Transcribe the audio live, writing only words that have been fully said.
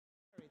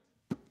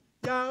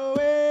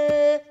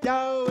Yahweh,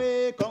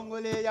 Yahweh,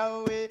 Congolais,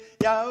 Yahweh,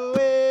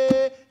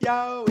 Yahweh,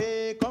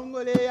 Yahweh,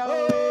 Congolais,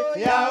 Yahweh,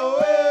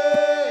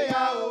 Yahweh,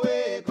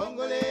 Yahweh,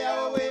 Congolais,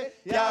 Yahweh,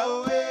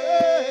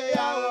 Yahweh,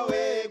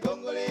 Yahweh,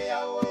 Congolais,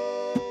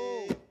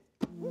 Yahweh.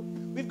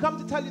 We've come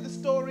to tell you the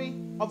story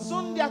of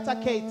Sundiata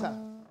Keita,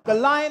 the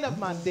Lion of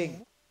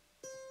Manding.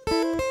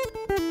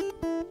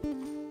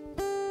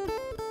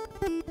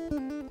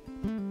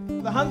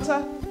 The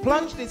hunter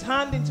plunged his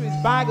hand into his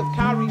bag of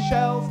cowrie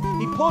shells.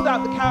 He pulled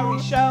out the cowrie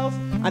shells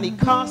and he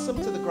cast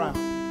them to the ground.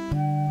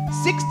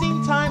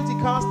 16 times he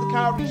cast the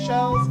cowrie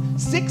shells.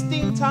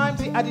 16 times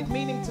he added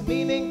meaning to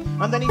meaning.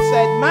 And then he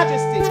said,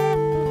 Majesty,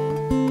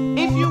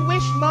 if you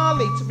wish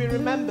Mali to be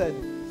remembered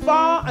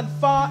far and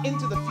far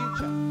into the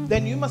future,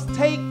 then you must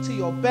take to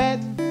your bed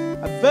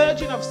a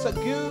virgin of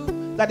Sagu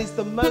that is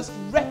the most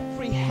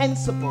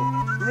reprehensible,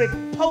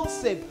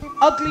 repulsive,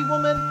 ugly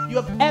woman you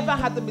have ever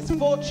had the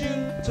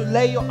misfortune to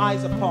lay your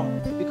eyes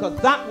upon, because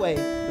that way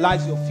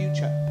lies your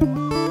future.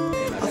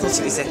 I thought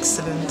it was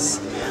excellent,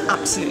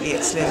 absolutely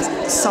excellent.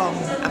 The song,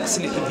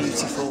 absolutely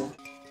beautiful.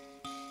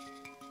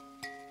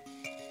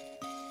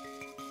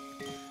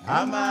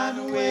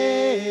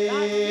 Amanue,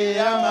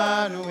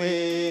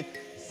 Amanue,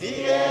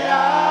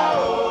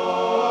 Siao,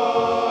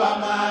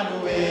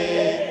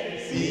 Amanue,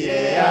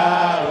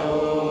 Siao,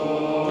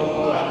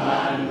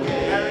 Amanue,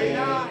 very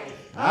nice.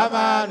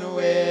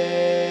 Amanue,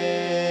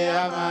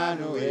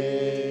 Amanue.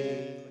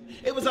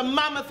 It was a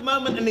mammoth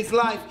moment in his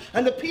life,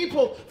 and the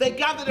people, they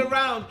gathered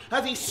around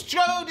as he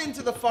strode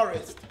into the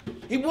forest.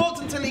 He walked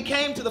until he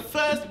came to the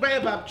first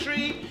baobab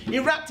tree. He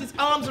wrapped his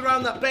arms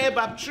around that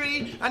baobab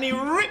tree and he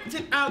ripped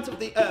it out of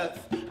the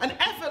earth. And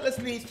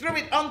effortlessly he threw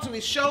it onto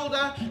his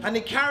shoulder and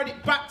he carried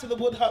it back to the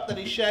wood hut that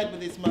he shared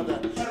with his mother.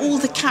 All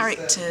the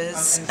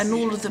characters and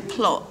all of the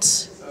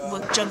plot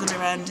were juggled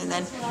around and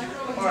then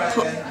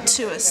put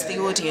to us, the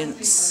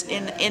audience,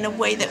 in a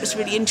way that was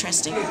really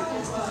interesting.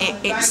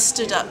 It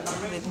stood up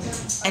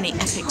with any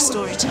epic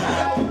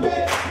storytelling.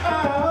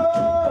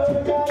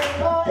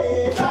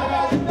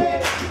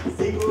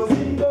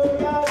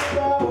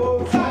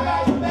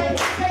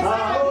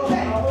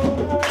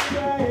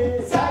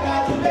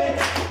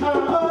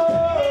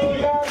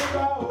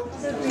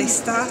 They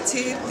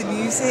started the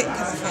music and I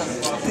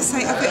thought, this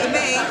ain't a bit of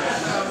me.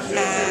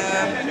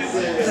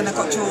 Then I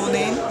got drawn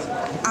in.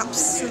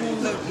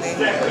 Absolutely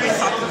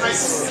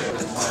fabulous.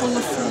 The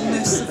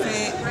colourfulness of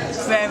it,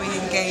 very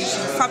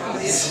engaging.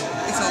 Fabulous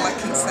is all I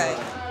can say.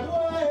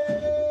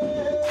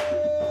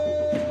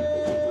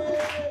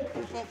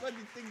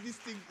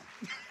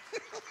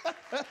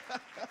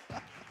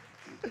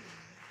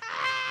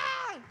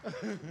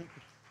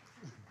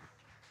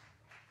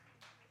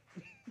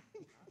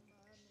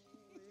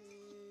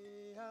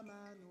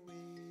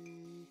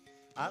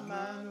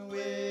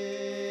 Amanue,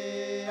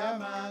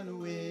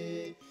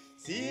 Amanue,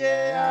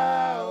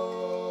 Siao,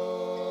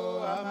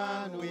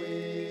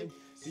 Amanue,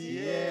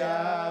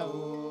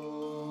 Siao,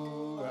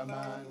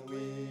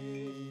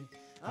 Amanue,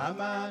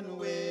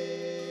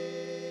 Amanue.